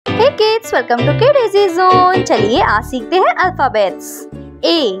Hey kids, welcome to Kideasyzone. चलिए आज सीखते हैं alphabets.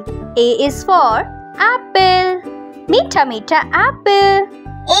 A is for apple. मीठा मीठा apple.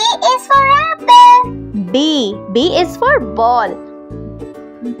 A is for apple. B is for ball.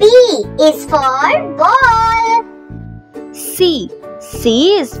 B is for ball. C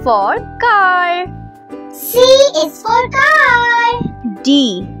is for car. C is for car.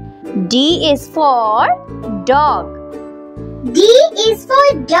 D is for dog. D is for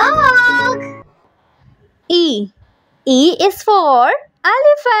dog. E is for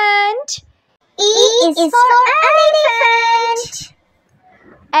elephant. E is for elephant.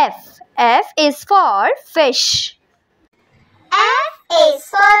 F is for fish. F is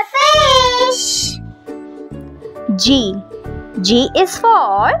for fish. G is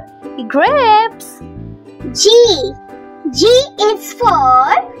for grapes. G is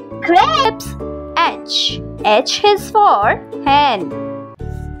for grapes. H is for hen.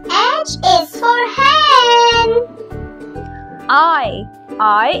 H is for hen. I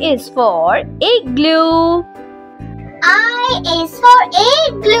is for igloo. I is for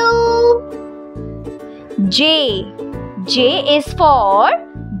igloo. J is for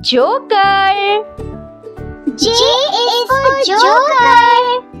joker. J is for joker.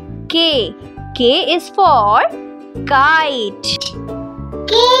 K is for kite.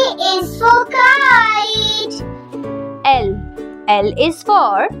 K is for kite. L is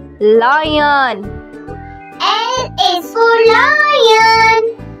for lion. L is for lion.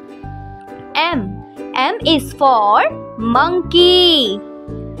 M is for monkey.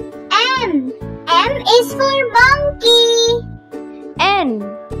 M is for monkey.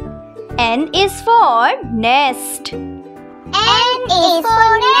 N is for nest. N is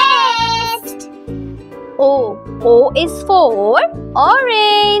for nest. O is for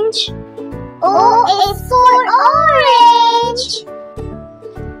orange. O is for orange.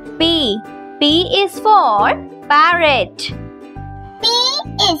 P is for parrot. P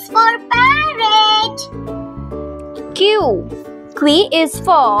is for parrot. Q is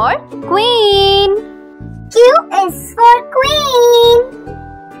for queen. Q is for queen.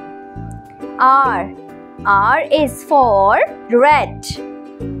 R is for rat.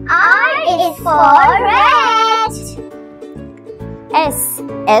 R is for rat.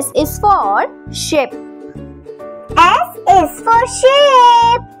 S is for ship. S is for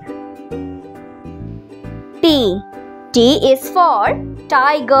sheep. T is for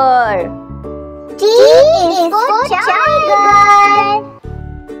tiger. T is for tiger.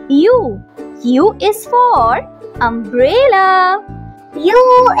 U is for umbrella. U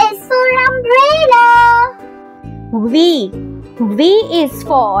is for umbrella. V is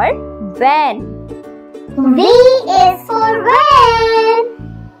for van. V is for van.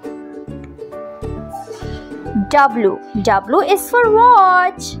 W is for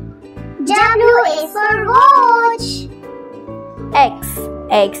watch. W is for watch.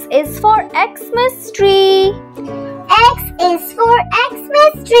 X is for Xmas tree. X is for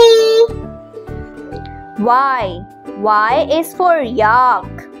Xmas tree. Y is for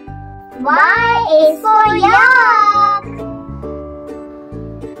yak. Y is for yak.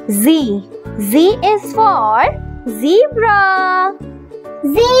 Z is for zebra.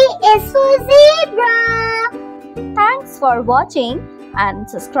 Z is for zebra. Thanks for watching and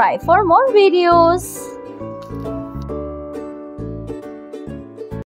subscribe for more videos.